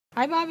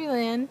Hi, Bobby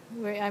Lynn.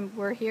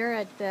 We're here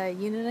at the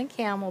Unit on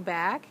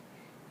Camelback.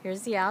 Here's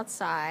the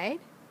outside.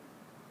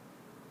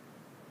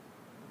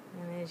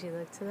 And as you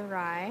look to the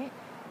right,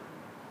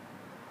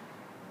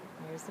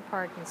 there's the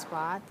parking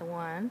spot, the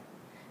one.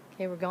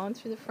 Okay, we're going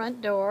through the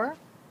front door.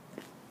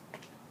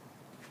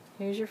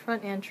 Here's your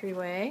front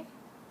entryway.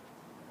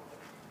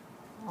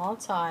 All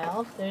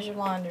tiled. There's your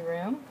laundry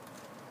room.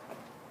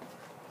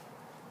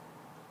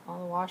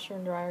 All the washer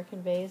and dryer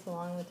conveys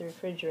along with the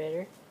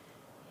refrigerator.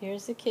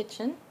 Here's the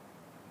kitchen.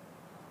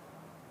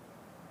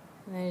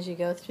 And then as you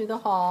go through the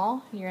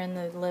hall, you're in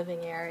the living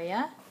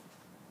area.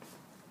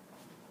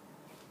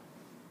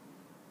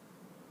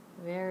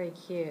 Very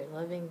cute.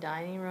 Living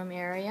dining room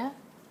area.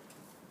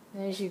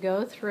 And as you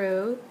go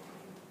through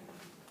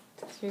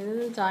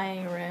the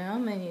dining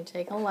room and you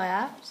take a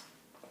left,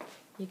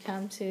 you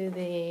come to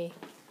the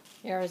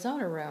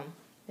Arizona room.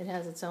 It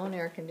has its own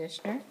air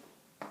conditioner.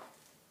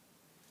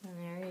 And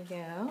there you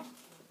go.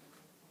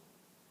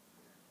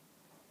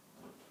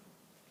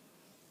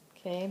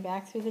 Okay,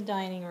 back through the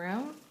dining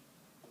room.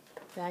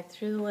 Back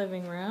through the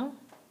living room.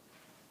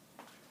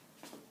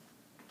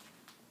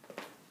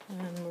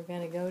 And we're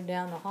going to go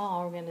down the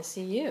hall. We're going to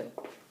see you.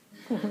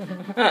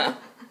 That's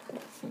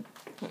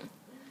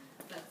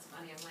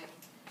funny. I'm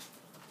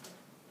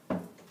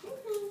like,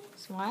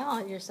 Smile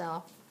at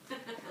yourself.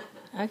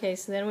 Okay,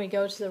 so then we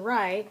go to the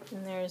right,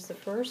 and there's the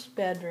first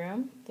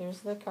bedroom. There's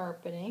the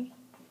carpeting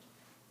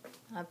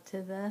up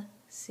to the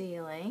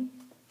ceiling.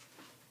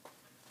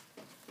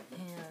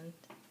 And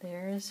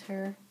there's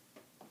her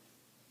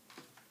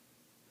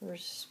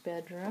first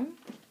bedroom.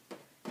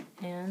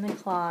 And the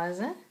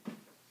closet.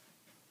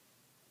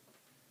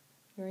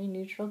 Very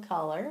neutral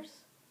colors.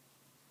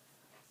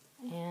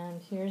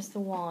 And here's the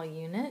wall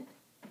unit.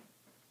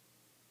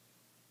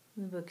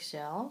 The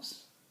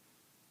bookshelves.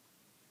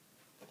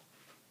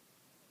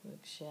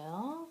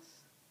 Bookshelves.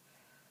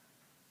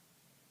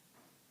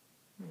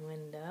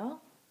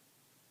 Window.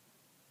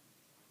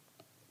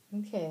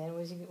 Okay, then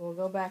we'll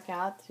go back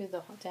out through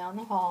down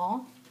the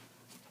hall.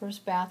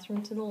 First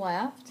bathroom to the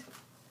left.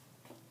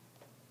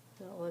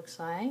 So it looks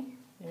like.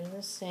 There's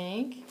the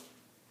sink.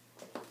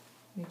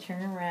 We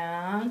turn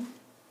around.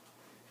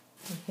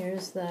 And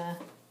here's the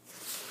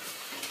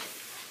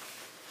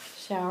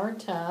shower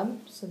tub.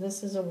 So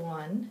this is a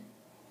one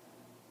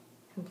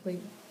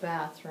complete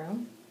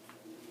bathroom.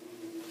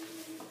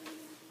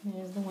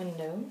 Here's the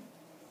window.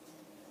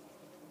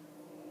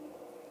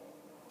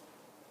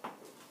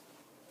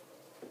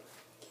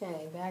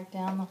 Okay, back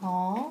down the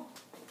hall.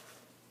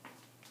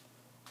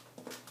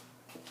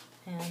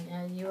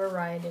 And you were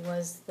right, it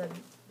was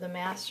the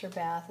master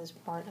bath is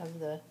part of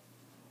the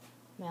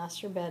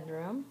master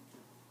bedroom.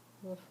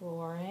 The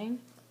flooring.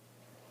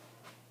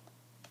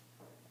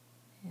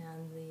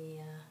 And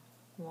the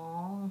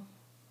wall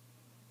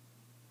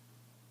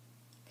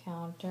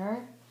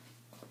counter.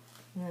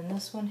 And then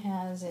this one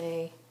has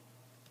a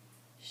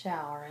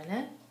shower in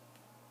it.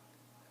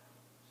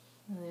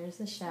 And there's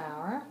the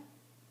shower.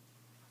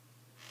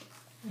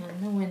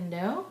 And the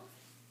window.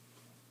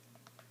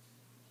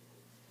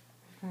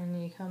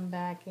 And you come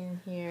back in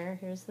here.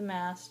 Here's the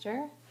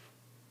master.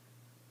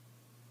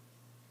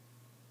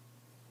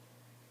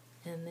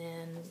 And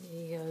then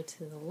you go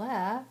to the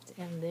left,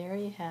 and there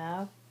you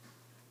have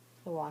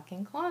the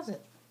walk-in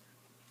closet.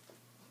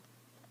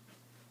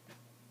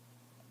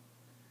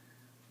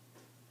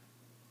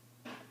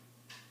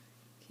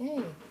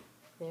 Okay,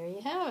 there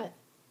you have it.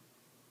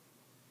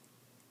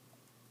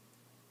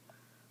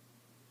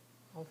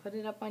 I'll put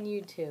it up on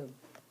YouTube.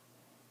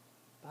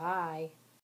 Bye.